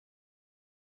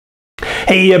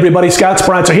Hey everybody, Scott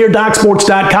Spreitzer here,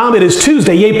 DocSports.com. It is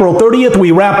Tuesday, April 30th.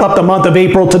 We wrap up the month of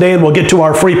April today, and we'll get to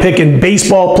our free pick in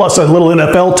baseball, plus a little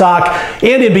NFL talk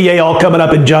and NBA all coming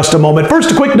up in just a moment.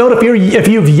 First, a quick note, if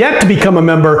you've yet to become a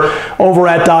member over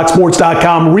at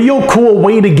DocSports.com, real cool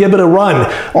way to give it a run.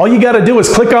 All you got to do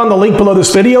is click on the link below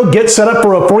this video, get set up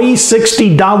for a free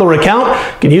 $60 account.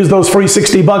 You can use those free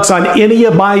 $60 on any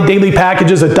of my daily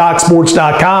packages at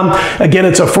DocSports.com. Again,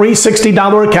 it's a free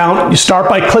 $60 account. You start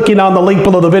by clicking on the link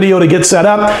below the video to get set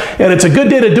up, and it's a good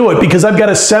day to do it because I've got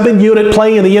a 7-unit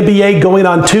play in the NBA going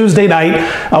on Tuesday night.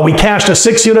 We cashed a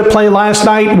 6-unit play last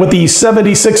night with the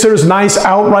 76ers, nice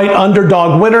outright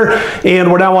underdog winner,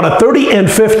 and we're now on a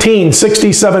 30-15,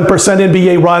 67%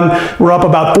 NBA run. We're up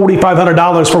about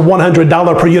 $4,500 for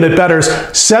 $100 per unit bettors.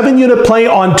 7-unit play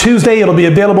on Tuesday. It'll be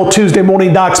available Tuesday morning,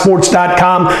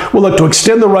 DocSports.com. We'll look to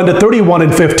extend the run to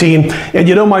 31-15, and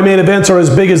you know my main events are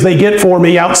as big as they get for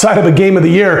me outside of a game of the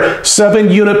year.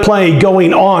 7-unit play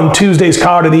going on Tuesday's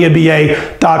card in the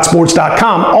NBA,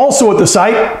 DocSports.com. Also at the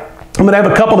site, I'm going to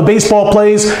have a couple of baseball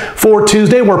plays for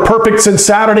Tuesday. We're perfect since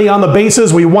Saturday on the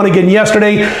bases. We won again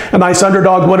yesterday. A nice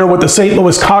underdog winner with the St.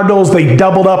 Louis Cardinals. They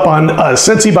doubled up on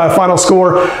Cincy by a final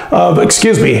score of,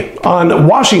 on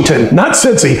Washington, not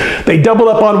Cincy. They doubled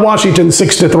up on Washington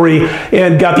 6-3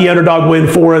 and got the underdog win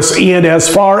for us. And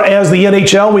as far as the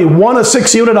NHL, we won a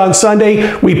 6-unit on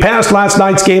Sunday. We passed last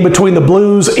night's game between the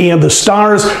Blues and the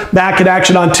Stars. Back in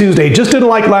action on Tuesday. Just didn't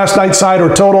like last night's side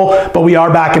or total, but we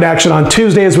are back in action on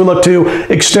Tuesday as we look to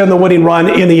extend the winning run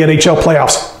in the NHL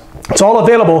playoffs. It's all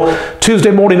available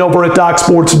Tuesday morning over at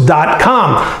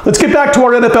DocSports.com. Let's get back to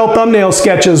our NFL thumbnail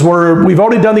sketches where we've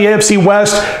already done the AFC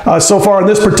West. So far in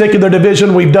this particular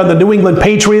division, we've done the New England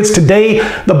Patriots. Today,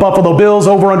 the Buffalo Bills,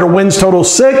 over under wins total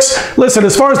 6. Listen,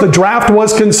 as far as the draft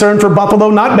was concerned for Buffalo,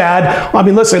 not bad. I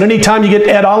mean, listen, anytime you get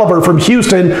Ed Oliver from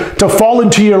Houston to fall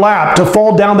into your lap, to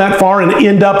fall down that far and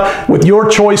end up with your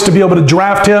choice to be able to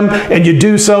draft him, and you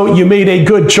do so, you made a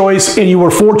good choice, and you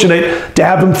were fortunate to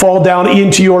have him fall down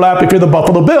into your lap if you're the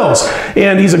Buffalo Bills.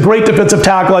 And he's a great defensive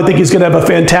tackle. I think he's going to have a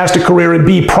fantastic career and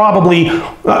be probably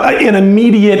an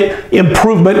immediate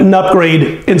improvement and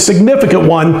upgrade, and significant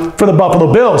one for the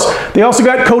Buffalo Bills. They also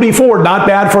got Cody Ford, not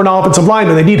bad for an offensive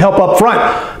lineman. They need help up front.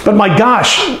 But my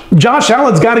gosh, Josh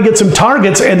Allen's got to get some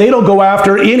targets, and they don't go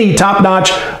after any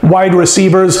top-notch wide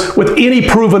receivers with any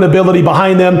proven ability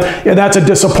behind them, and that's a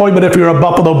disappointment if you're a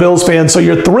Buffalo Bills fan. So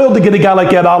you're thrilled to get a guy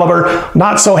like Ed Oliver,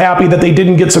 not so happy that they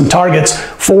didn't get some targets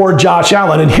for Josh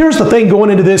Allen. And here's the thing going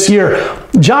into this year,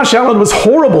 Josh Allen was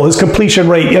horrible, his completion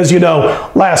rate, as you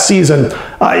know, last season.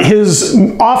 His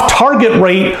off-target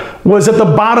rate was at the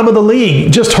bottom of the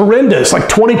league, just horrendous. Like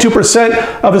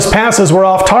 22% of his passes were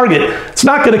off target. It's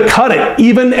not going to cut it,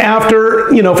 even after,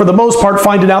 for the most part,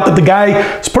 finding out that the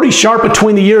guy is pretty sharp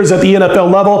between the ears at the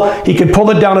NFL level. He can pull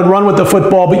it down and run with the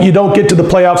football, but you don't get to the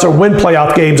playoffs, or win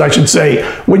playoff games, I should say,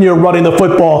 when you're running the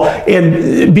football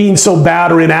and being so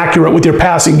bad or inaccurate with your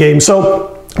passing game.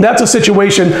 So that's a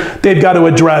situation they've got to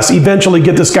address. Eventually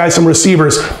get this guy some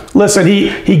receivers. Listen,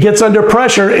 he gets under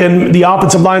pressure, and the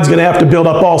offensive line is going to have to build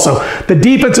up also. The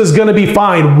defense is going to be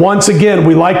fine. Once again,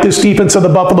 we like this defense of the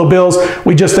Buffalo Bills.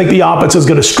 We just think the offense is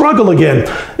going to struggle again.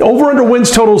 Over-under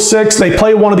wins total 6. They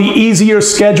play one of the easier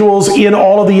schedules in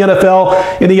all of the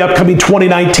NFL in the upcoming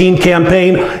 2019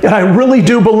 campaign. And I really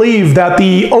do believe that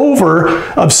the over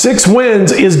of 6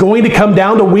 wins is going to come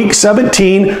down to Week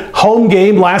 17, home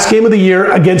game, last game of the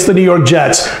year, against the New York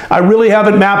Jets. I really have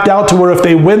it mapped out to where if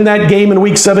they win that game in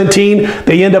Week 17,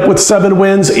 they end up with 7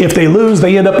 wins. If they lose,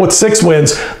 they end up with 6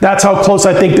 wins. That's how close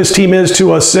I think this team is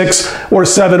to a 6 or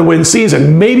 7 win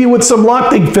season. Maybe with some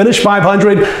luck, they finish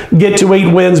 500, get to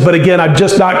 8 wins. But again, I'm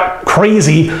just not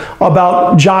crazy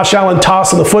about Josh Allen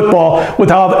tossing the football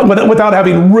without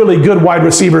having really good wide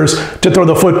receivers to throw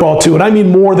the football to. And I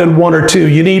mean more than 1 or 2.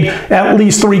 You need at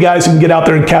least 3 guys who can get out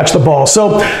there and catch the ball.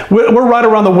 So we're right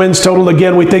around the wins total.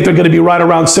 Again, we think they're going to be right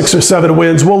around 6 or 7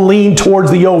 wins. We'll lean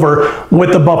towards the over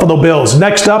with the Buffalo Bills.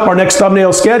 Next up, our next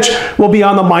thumbnail sketch will be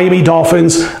on the Miami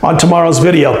Dolphins on tomorrow's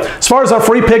video. As far as our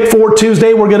free pick for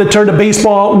Tuesday, we're going to turn to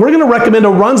baseball. We're going to recommend a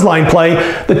runs line play.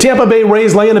 The Tampa Bay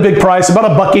Rays laying a big price, about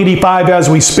 $1.85 as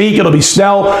we speak. It'll be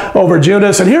Snell over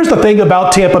Junis. And here's the thing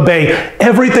about Tampa Bay.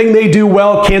 Everything they do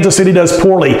well, Kansas City does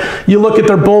poorly. You look at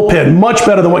their bullpen, much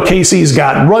better than what KC's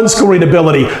got. Run scoring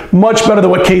ability, much better than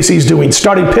what KC's doing.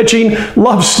 Starting pitching,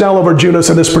 love Snell over Junis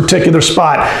in this particular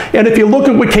spot. And if you look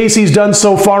at what KC's done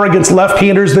so far against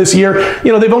left-handers this year.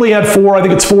 You know, they've only had I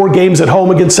think it's 4 games at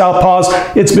home against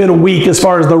Southpaws. It's been weak as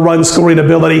far as the run scoring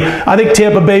ability. I think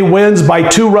Tampa Bay wins by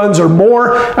 2 runs or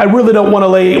more. I really don't want to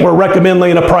lay or recommend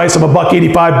laying a price of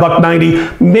 $1.85,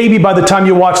 $1.90. Maybe by the time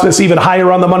you watch this, even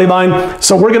higher on the money line.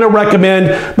 So we're going to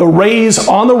recommend the Rays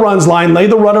on the runs line. Lay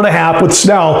the run and a half with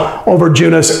Snell over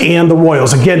Junis and the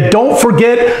Royals. Again, don't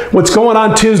forget what's going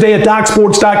on Tuesday at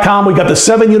DocSports.com. We got the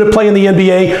 7-unit play in the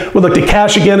NBA. We'll look to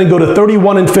cash again and go to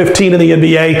 31-15 in the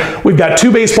NBA. We've got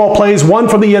 2 baseball plays, 1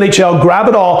 from the NHL. Grab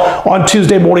it all on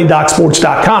Tuesday morning,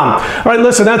 DocSports.com. All right,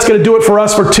 listen, that's going to do it for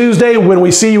us for Tuesday. When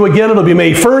we see you again, it'll be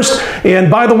May 1st. And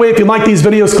by the way, if you like these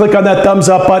videos, click on that thumbs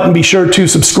up button. Be sure to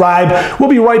subscribe. We'll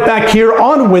be right back here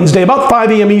on Wednesday, about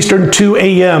 5 a.m. Eastern, 2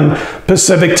 a.m.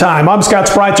 Pacific time. I'm Scott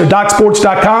Spreitzer,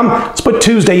 DocSports.com. Let's put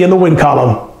Tuesday in the win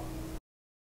column.